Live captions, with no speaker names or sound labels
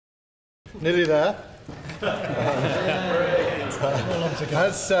Nearly there.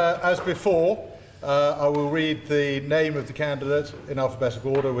 As before, I will read the name of the candidate in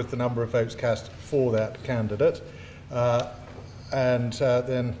alphabetical order with the number of votes cast for that candidate, and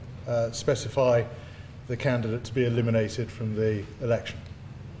then specify the candidate to be eliminated from the election.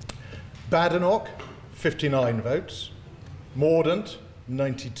 Badenoch, 59 votes. Mordaunt,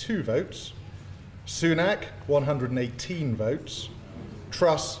 92 votes. Sunak, 118 votes.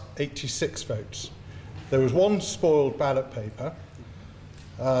 Truss, 86 votes. There was one spoiled ballot paper.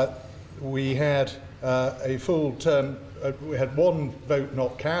 We had a full turn, we had one vote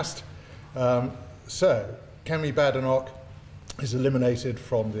not cast. So Kemi Badenoch is eliminated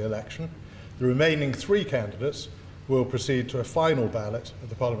from the election. The remaining three candidates will proceed to a final ballot of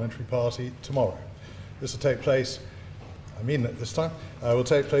the Parliamentary Party tomorrow. This will take place, I mean it this time, will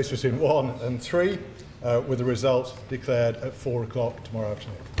take place between 1 and 3, with the result declared at 4 o'clock tomorrow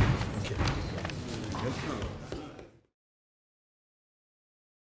afternoon. Thank you.